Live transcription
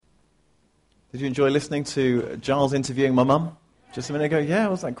Did you enjoy listening to Giles interviewing my mum just a minute ago? Yeah,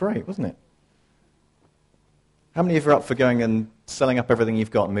 was that great, wasn't it? How many of you are up for going and selling up everything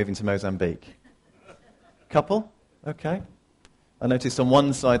you've got and moving to Mozambique? Couple? Okay. I noticed on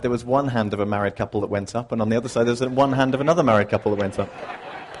one side there was one hand of a married couple that went up, and on the other side there was one hand of another married couple that went up.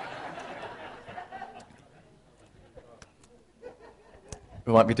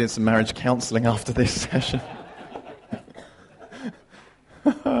 We might be doing some marriage counselling after this session.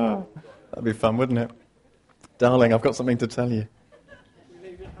 That'd be fun, wouldn't it? Darling, I've got something to tell you.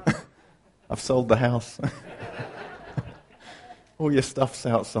 I've sold the house. All your stuff's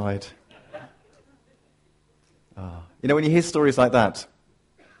outside. You know, when you hear stories like that,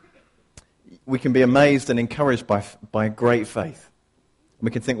 we can be amazed and encouraged by great faith.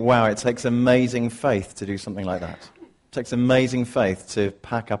 We can think, wow, it takes amazing faith to do something like that. It takes amazing faith to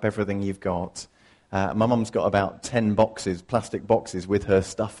pack up everything you've got. My mum's got about 10 boxes, plastic boxes with her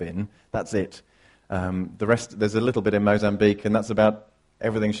stuff in. That's it. The rest, there's a little bit in Mozambique, and that's about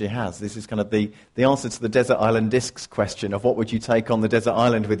everything she has. This is kind of the answer to the desert island discs question of what would you take on the desert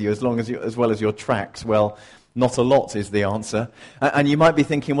island with you as well as your tracks. Well, not a lot is the answer. And you might be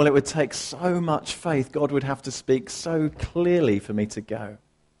thinking, well, it would take so much faith. God would have to speak so clearly for me to go.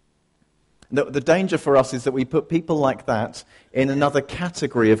 The danger for us is that we put people like that in another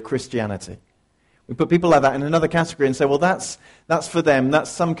category of Christianity. We put people like that in another category and say, well, that's for them. That's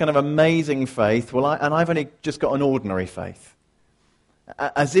some kind of amazing faith. Well, I've only just got an ordinary faith.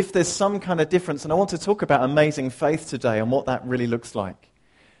 As if there's some kind of difference. And I want to talk about amazing faith today and what that really looks like.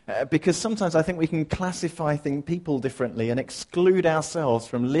 Because sometimes I think we can classify people differently and exclude ourselves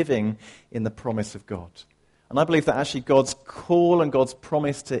from living in the promise of God. And I believe that actually God's call and God's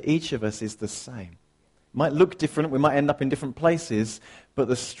promise to each of us is the same. It might look different, we might end up in different places, but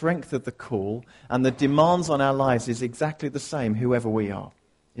the strength of the call and the demands on our lives is exactly the same, whoever we are.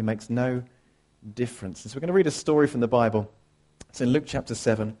 It makes no difference. And so we're going to read a story from the Bible. It's in Luke chapter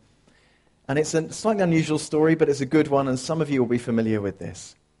 7. And it's a slightly unusual story, but it's a good one, and some of you will be familiar with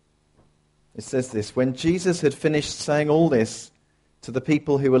this. It says this: when Jesus had finished saying all this to the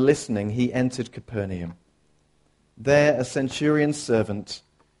people who were listening, he entered Capernaum. There a centurion's servant,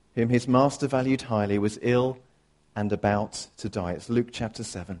 whom his master valued highly, was ill and about to die. It's Luke chapter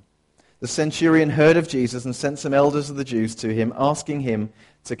 7. The centurion heard of Jesus and sent some elders of the Jews to him, asking him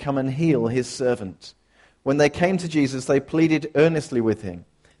to come and heal his servant. When they came to Jesus, they pleaded earnestly with him,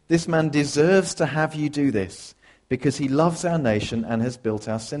 "This man deserves to have you do this, because he loves our nation and has built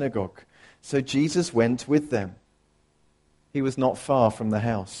our synagogue." So Jesus went with them. He was not far from the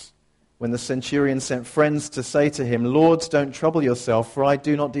house when the centurion sent friends to say to him, "Lord, don't trouble yourself, for I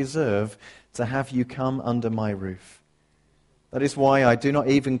do not deserve to have you come under my roof. That is why I do not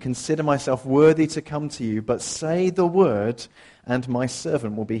even consider myself worthy to come to you, but say the word, and my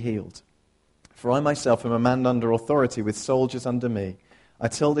servant will be healed. For I myself am a man under authority with soldiers under me. I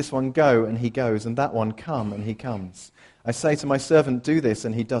tell this one, go, and he goes, and that one, come, and he comes. I say to my servant, do this,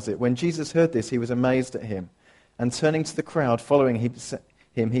 and he does it." When Jesus heard this, he was amazed at him. And turning to the crowd following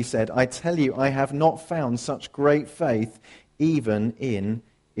him, he said, "I tell you, I have not found such great faith even in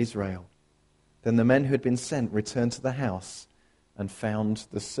Israel." Then the men who had been sent returned to the house and found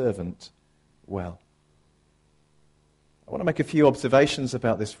the servant well. I want to make a few observations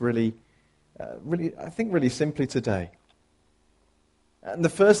about this really simply today. And the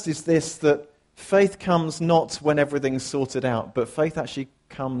first is this, that faith comes not when everything's sorted out, but faith actually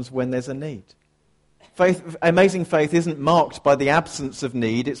comes when there's a need. Amazing faith isn't marked by the absence of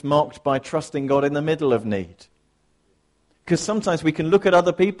need, it's marked by trusting God in the middle of need. Because sometimes we can look at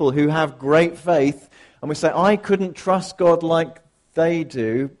other people who have great faith and we say, I couldn't trust God like they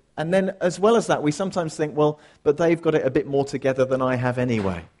do. And then as well as that, we sometimes think, well, but they've got it a bit more together than I have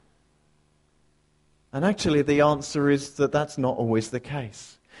anyway. And actually the answer is that that's not always the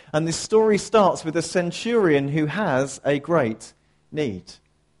case. And this story starts with a centurion who has a great need.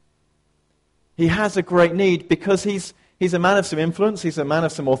 He has a great need because he's a man of some influence, he's a man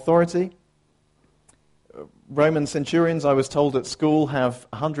of some authority. Roman centurions, I was told at school, have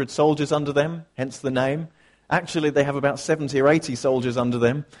 100 soldiers under them, hence the name. Actually, they have about 70 or 80 soldiers under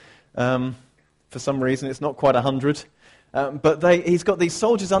them. For some reason, it's not quite 100. But he's got these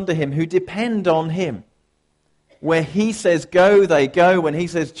soldiers under him who depend on him. Where he says go, they go. When he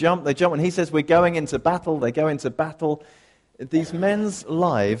says jump, they jump. When he says we're going into battle, they go into battle. These men's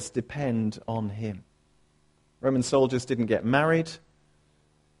lives depend on him. Roman soldiers didn't get married.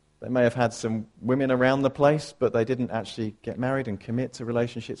 They may have had some women around the place, but they didn't actually get married and commit to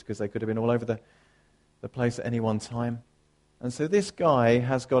relationships because they could have been all over the place at any one time. And so this guy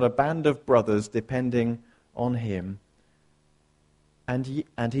has got a band of brothers depending on him.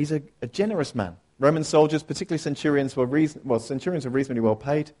 and he's a generous man. Roman soldiers, particularly centurions, were reasonably well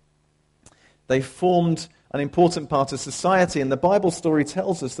paid. They formed an important part of society, and the Bible story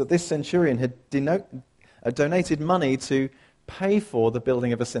tells us that this centurion had donated money to pay for the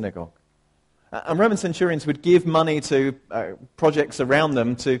building of a synagogue. And Roman centurions would give money to projects around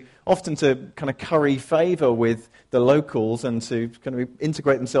them, often to kind of curry favor with the locals and to kind of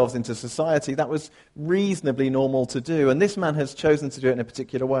integrate themselves into society. That was reasonably normal to do, and this man has chosen to do it in a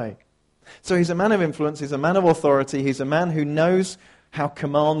particular way. So he's a man of influence, he's a man of authority, he's a man who knows how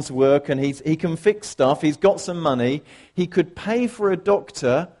commands work, and he can fix stuff, he's got some money. He could pay for a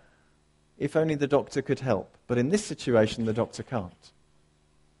doctor if only the doctor could help. But in this situation, the doctor can't.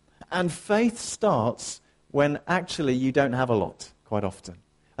 And faith starts when actually you don't have a lot, quite often.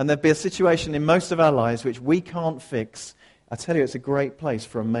 And there'd be a situation in most of our lives which we can't fix. I tell you, it's a great place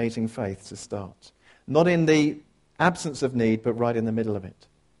for amazing faith to start. Not in the absence of need, but right in the middle of it.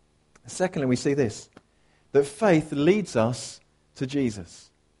 Secondly, we see this, that faith leads us to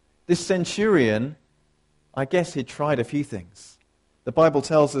Jesus. This centurion, I guess he'd tried a few things. The Bible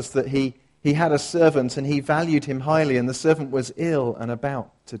tells us that he had a servant and he valued him highly, and the servant was ill and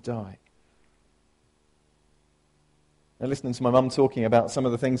about to die. Now, listening to my mum talking about some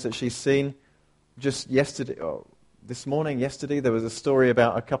of the things that she's seen, just yesterday, there was a story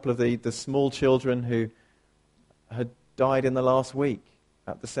about a couple of the small children who had died in the last week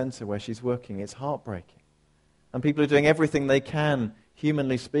at the centre where she's working. It's heartbreaking. And people are doing everything they can,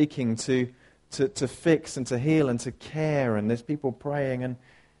 humanly speaking, to fix and to heal and to care, and there's people praying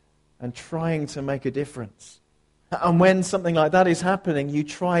and trying to make a difference. And when something like that is happening, you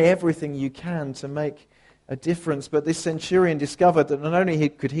try everything you can to make a difference. But this centurion discovered that not only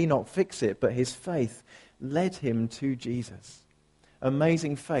could he not fix it, but his faith led him to Jesus.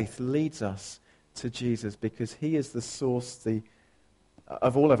 Amazing faith leads us to Jesus because he is the source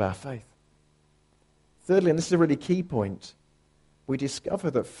of all of our faith. Thirdly, and this is a really key point, we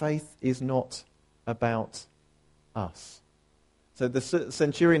discover that faith is not about us. So the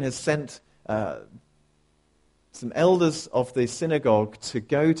centurion has sent some elders of the synagogue to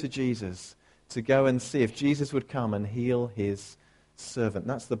go to Jesus, to go and see if Jesus would come and heal his servant.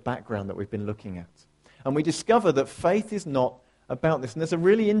 That's the background that we've been looking at. And we discover that faith is not about this. And there's a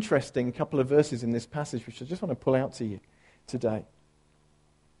really interesting couple of verses in this passage which I just want to pull out to you today.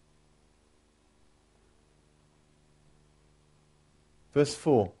 Verse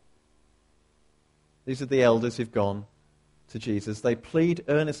 4. These are the elders who've gone to Jesus. They plead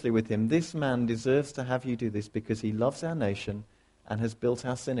earnestly with him, "This man deserves to have you do this because he loves our nation and has built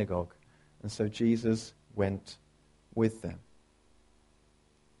our synagogue." And so Jesus went with them.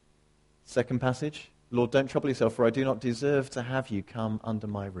 Second passage. "Lord, don't trouble yourself, for I do not deserve to have you come under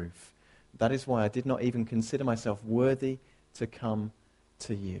my roof. That is why I did not even consider myself worthy to come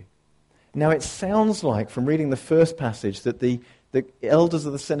to you." Now it sounds like, from reading the first passage, that the elders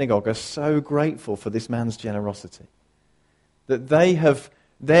of the synagogue are so grateful for this man's generosity. That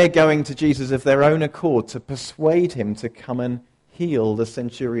they're going to Jesus of their own accord to persuade him to come and heal the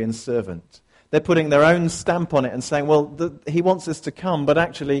centurion's servant. They're putting their own stamp on it and saying, well, he wants us to come, but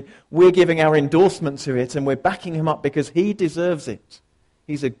actually we're giving our endorsement to it and we're backing him up because he deserves it.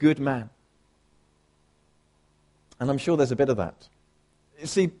 He's a good man. And I'm sure there's a bit of that. You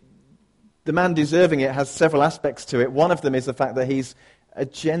see, the man deserving it has several aspects to it. One of them is the fact that he's a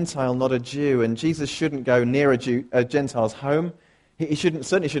Gentile, not a Jew, and Jesus shouldn't go near a Gentile's home. He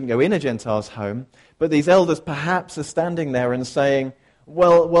certainly shouldn't go in a Gentile's home. But these elders perhaps are standing there and saying,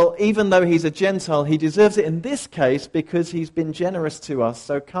 well, even though he's a Gentile, he deserves it in this case because he's been generous to us.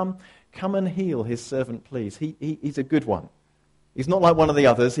 So come and heal his servant, please. He's a good one. He's not like one of the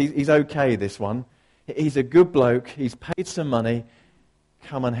others. He's okay, this one. He's a good bloke. He's paid some money.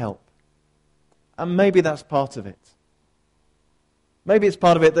 Come and help. And maybe that's part of it. Maybe it's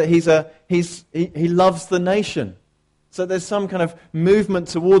part of it that he loves the nation. So there's some kind of movement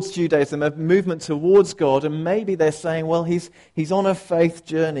towards Judaism, a movement towards God, and maybe they're saying, well, he's on a faith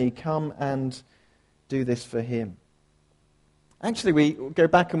journey. Come and do this for him. Actually, we go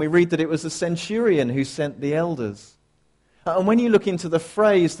back and we read that it was the centurion who sent the elders. And when you look into the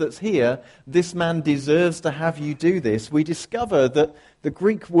phrase that's here, "this man deserves to have you do this," we discover that the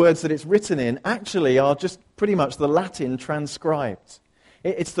Greek words that it's written in actually are just pretty much the Latin transcribed.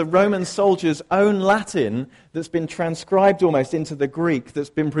 It's the Roman soldier's own Latin that's been transcribed almost into the Greek,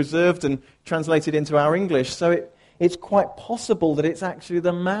 that's been preserved and translated into our English. So it's quite possible that it's actually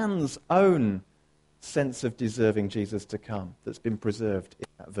the man's own sense of deserving Jesus to come that's been preserved in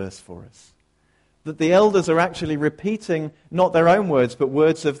that verse for us. That the elders are actually repeating not their own words, but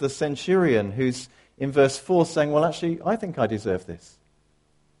words of the centurion who's in verse 4 saying, well, actually, I think I deserve this.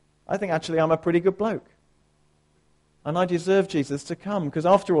 I think actually I'm a pretty good bloke. And I deserve Jesus to come, because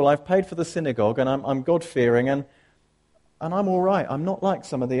after all, I've paid for the synagogue, and I'm God-fearing, and I'm all right. I'm not like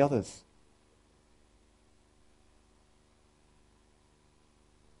some of the others.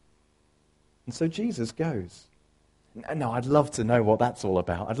 And so Jesus goes. No, I'd love to know what that's all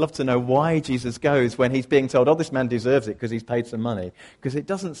about. I'd love to know why Jesus goes when he's being told, oh, this man deserves it because he's paid some money. Because it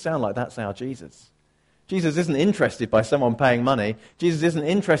doesn't sound like that's our Jesus. Jesus isn't interested by someone paying money. Jesus isn't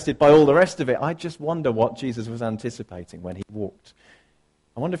interested by all the rest of it. I just wonder what Jesus was anticipating when he walked.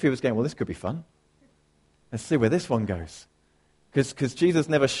 I wonder if he was going, well, this could be fun. Let's see where this one goes. Because Jesus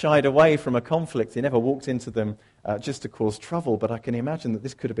never shied away from a conflict. He never walked into them just to cause trouble. But I can imagine that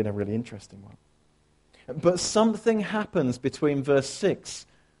this could have been a really interesting one. But something happens between verse 6,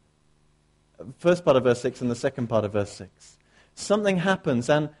 first part of verse 6 and the second part of verse 6. Something happens,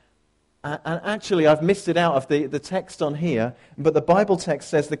 and actually I've missed it out of the text on here, but the Bible text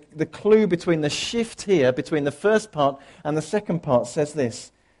says the clue between the shift here, between the first part and the second part, says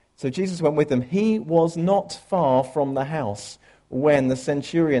this. So Jesus went with them. He was not far from the house when the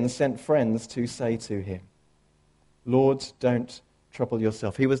centurion sent friends to say to him, Lord, don't trouble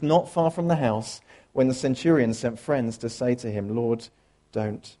yourself. He was not far from the house when the centurion sent friends to say to him, Lord,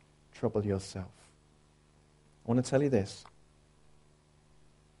 don't trouble yourself. I want to tell you this,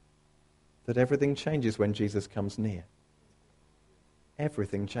 that everything changes when Jesus comes near.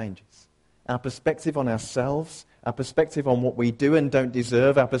 Everything changes. Our perspective on ourselves, our perspective on what we do and don't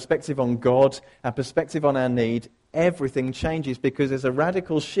deserve, our perspective on God, our perspective on our need, everything changes because there's a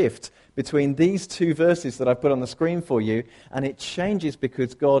radical shift between these two verses that I've put on the screen for you, and it changes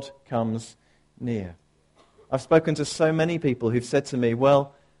because God comes near. I've spoken to so many people who've said to me,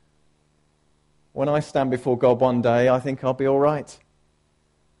 well, when I stand before God one day, I think I'll be all right.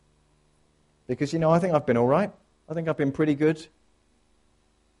 Because, I think I've been all right. I think I've been pretty good.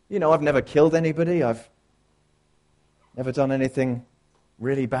 I've never killed anybody. I've never done anything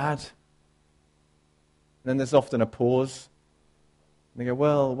really bad. And then there's often a pause. And they go,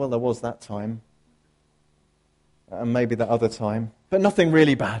 well, there was that time. And maybe that other time. But nothing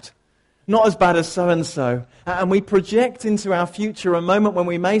really bad. Not as bad as so-and-so. And we project into our future a moment when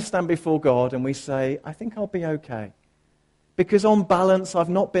we may stand before God and we say, I think I'll be okay. Because on balance, I've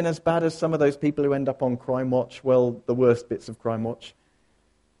not been as bad as some of those people who end up on Crime Watch. Well, the worst bits of Crime Watch.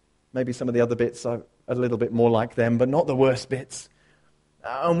 Maybe some of the other bits are a little bit more like them, but not the worst bits.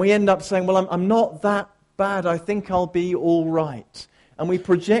 And we end up saying, well, I'm not that bad. I think I'll be all right. And we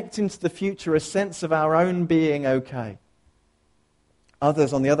project into the future a sense of our own being okay.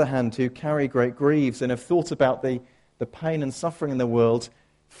 Others, on the other hand, who carry great griefs and have thought about the pain and suffering in the world,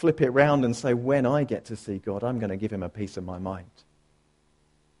 flip it round and say, when I get to see God, I'm going to give him a piece of my mind.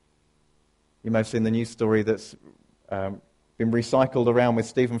 You may have seen the news story that's been recycled around with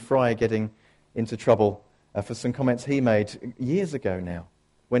Stephen Fry getting into trouble for some comments he made years ago now,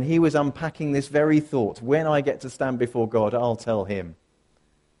 when he was unpacking this very thought, when I get to stand before God, I'll tell him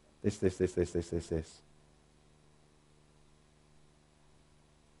this.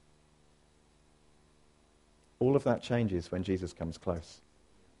 All of that changes when Jesus comes close.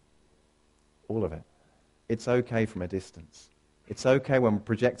 All of it. It's okay from a distance. It's okay when we're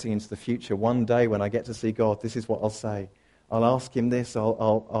projecting into the future. One day when I get to see God, this is what I'll say. I'll ask him this.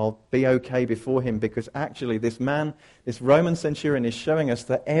 I'll be okay before him, because actually this man, this Roman centurion, is showing us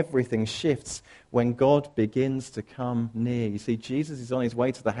that everything shifts when God begins to come near. You see, Jesus is on his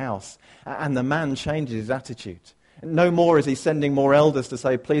way to the house, and the man changes his attitude. No more is he sending more elders to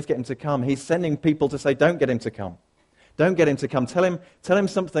say, please get him to come. He's sending people to say, don't get him to come. Don't get him to come. Tell him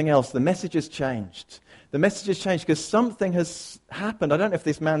something else. The message has changed. The message has changed because something has happened. I don't know if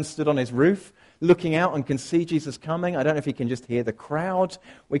this man stood on his roof looking out and can see Jesus coming. I don't know if he can just hear the crowd.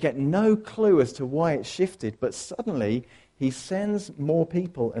 We get no clue as to why it shifted. But suddenly he sends more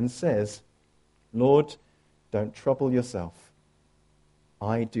people and says, Lord, don't trouble yourself.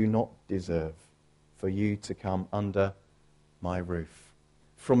 I do not deserve for you to come under my roof.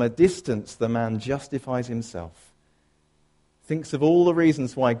 From a distance, the man justifies himself. Thinks of all the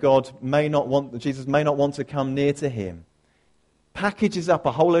reasons why Jesus may not want to come near to him. Packages up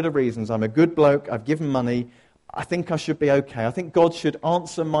a whole load of reasons. I'm a good bloke. I've given money. I think I should be okay. I think God should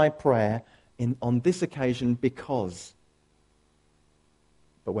answer my prayer on this occasion because.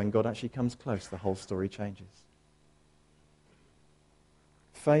 But when God actually comes close, the whole story changes.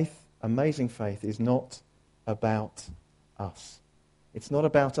 Faith, amazing faith, is not about us. It's not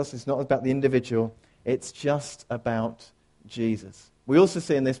about us. It's not about the individual. It's just about Jesus. We also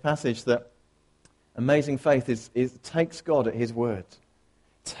see in this passage that amazing faith takes God at his word.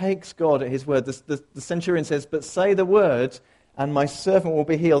 Takes God at his word. The centurion says, but say the word and my servant will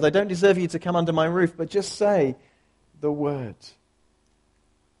be healed. I don't deserve you to come under my roof, but just say the word.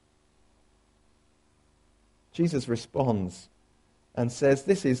 Jesus responds and says,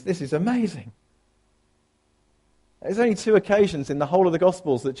 this is amazing. There's only 2 occasions in the whole of the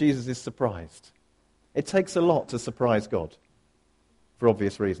Gospels that Jesus is surprised. It takes a lot to surprise God, for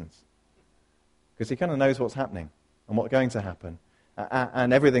obvious reasons. Because he kind of knows what's happening and what's going to happen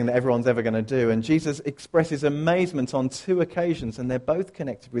and everything that everyone's ever going to do. And Jesus expresses amazement on 2 occasions, and they're both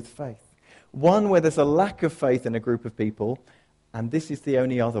connected with faith. One where there's a lack of faith in a group of people, and this is the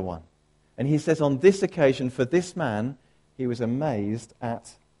only other one. And he says on this occasion, for this man, he was amazed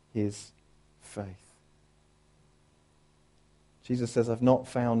at his faith. Jesus says, I've not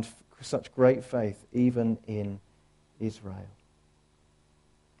found such great faith even in Israel.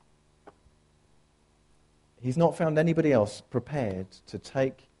 He's not found anybody else prepared to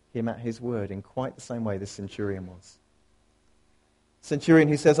take him at his word in quite the same way this centurion was. Centurion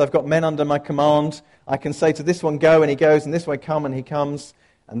who says, I've got men under my command. I can say to this one, go, and he goes, and this one, come, and he comes,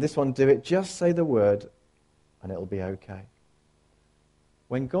 and this one, do it. Just say the word, and it'll be okay.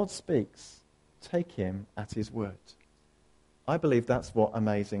 When God speaks, take him at his word. I believe that's what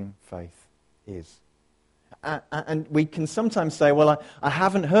amazing faith is. And we can sometimes say, well, I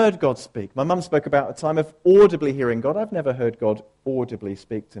haven't heard God speak. My mum spoke about a time of audibly hearing God. I've never heard God audibly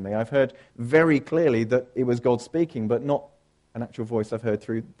speak to me. I've heard very clearly that it was God speaking, but not an actual voice I've heard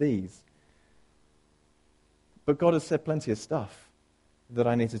through these. But God has said plenty of stuff that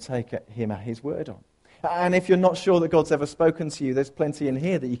I need to take him at his word on. And if you're not sure that God's ever spoken to you, there's plenty in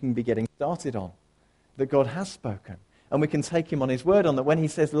here that you can be getting started on, that God has spoken. And we can take him on his word on that. When he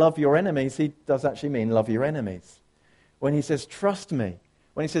says love your enemies, he does actually mean love your enemies. When he says trust me,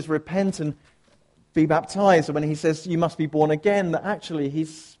 when he says repent and be baptized, or when he says you must be born again, that actually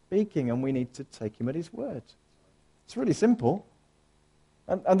he's speaking and we need to take him at his word. It's really simple.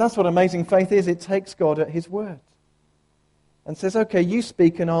 And that's what amazing faith is. It takes God at his word and says, okay, you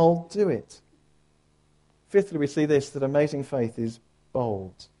speak and I'll do it. Fifthly, we see this, that amazing faith is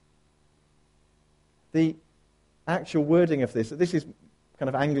bold. The actual wording of this is kind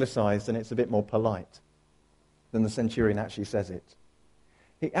of anglicized and it's a bit more polite than the centurion actually says it.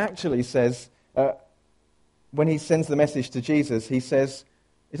 He actually says, when he sends the message to Jesus, he says,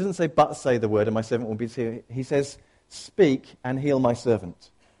 it doesn't say, but say the word and my servant will be healed. He says, speak and heal my servant.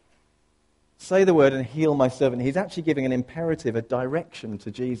 Say the word and heal my servant. He's actually giving an imperative, a direction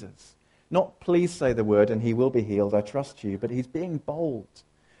to Jesus. Not please say the word and he will be healed, I trust you, but he's being bold.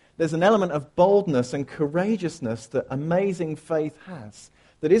 There's an element of boldness and courageousness that amazing faith has,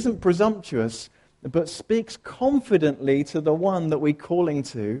 that isn't presumptuous, but speaks confidently to the one that we're calling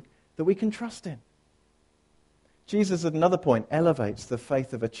to, that we can trust in. Jesus, at another point, elevates the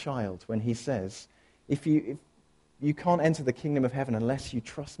faith of a child when he says, if you can't enter the kingdom of heaven unless you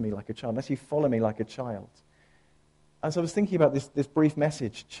trust me like a child, unless you follow me like a child. As I was thinking about this brief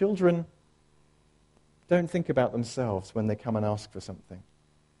message, children don't think about themselves when they come and ask for something.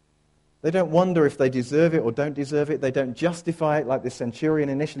 They don't wonder if they deserve it or don't deserve it. They don't justify it like the centurion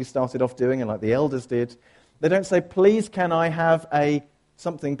initially started off doing and like the elders did. They don't say, please can I have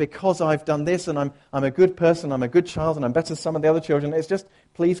something because I've done this and I'm a good person, I'm a good child and I'm better than some of the other children. It's just,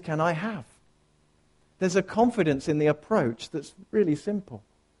 please can I have? There's a confidence in the approach that's really simple.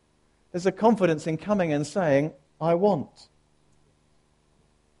 There's a confidence in coming and saying, I want.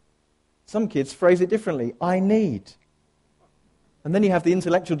 Some kids phrase it differently, I need. And then you have the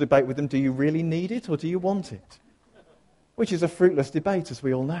intellectual debate with them, do you really need it or do you want it? Which is a fruitless debate, as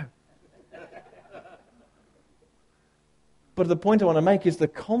we all know. But the point I want to make is the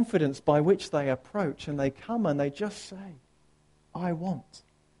confidence by which they approach and they come and they just say, I want,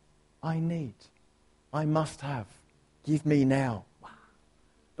 I need, I must have, give me now.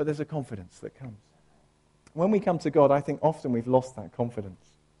 But there's a confidence that comes. When we come to God, I think often we've lost that confidence.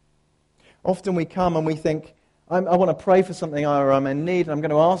 Often we come and we think, I want to pray for something or I'm in need and I'm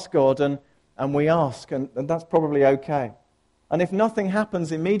going to ask God and we ask and that's probably okay. And if nothing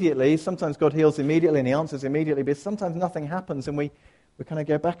happens immediately, sometimes God heals immediately and he answers immediately, but sometimes nothing happens and we kind of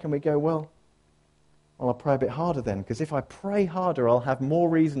go back and we go, well, I'll pray a bit harder then, because if I pray harder, I'll have more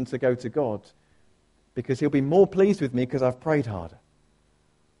reason to go to God because he'll be more pleased with me because I've prayed harder.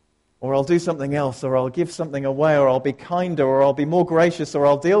 Or I'll do something else, or I'll give something away, or I'll be kinder, or I'll be more gracious, or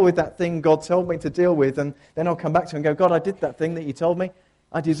I'll deal with that thing God told me to deal with, and then I'll come back to him and go, God, I did that thing that you told me.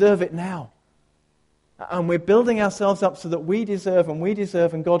 I deserve it now. And we're building ourselves up so that we deserve,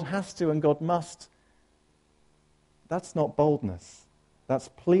 and God has to, and God must. That's not boldness. That's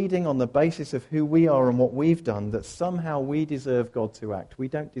pleading on the basis of who we are and what we've done, that somehow we deserve God to act. We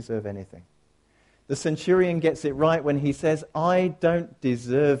don't deserve anything. The centurion gets it right when he says, I don't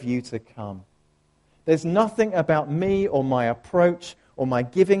deserve you to come. There's nothing about me or my approach or my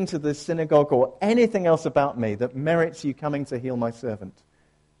giving to the synagogue or anything else about me that merits you coming to heal my servant.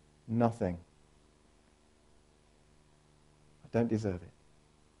 Nothing. I don't deserve it.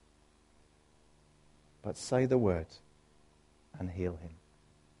 But say the word and heal him.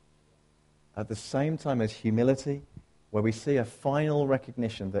 At the same time as humility, where we see a final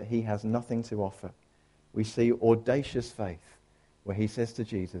recognition that he has nothing to offer, we see audacious faith, where he says to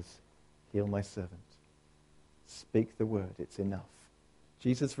Jesus, heal my servant. Speak the word, it's enough.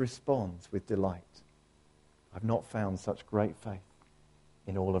 Jesus responds with delight. I've not found such great faith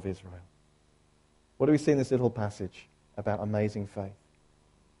in all of Israel. What do we see in this little passage about amazing faith?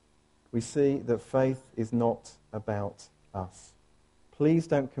 We see that faith is not about us. Please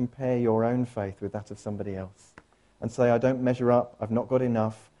don't compare your own faith with that of somebody else and say, I don't measure up, I've not got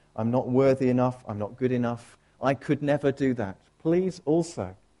enough, I'm not worthy enough, I'm not good enough, I could never do that. Please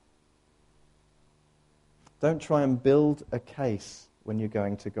also, don't try and build a case when you're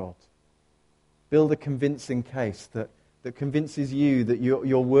going to God. Build a convincing case that convinces you that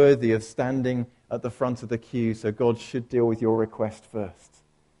you're worthy of standing at the front of the queue, so God should deal with your request first.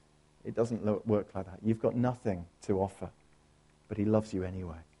 It doesn't work like that. You've got nothing to offer, but he loves you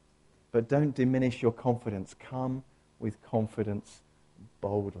anyway. But don't diminish your confidence. Come with confidence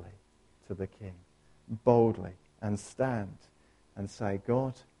boldly to the King. Boldly. And stand and say,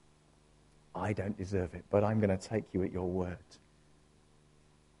 God, I don't deserve it, but I'm going to take you at your word.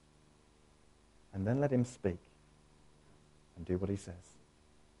 And then let him speak and do what he says.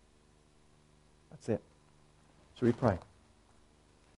 That's it. Shall we pray?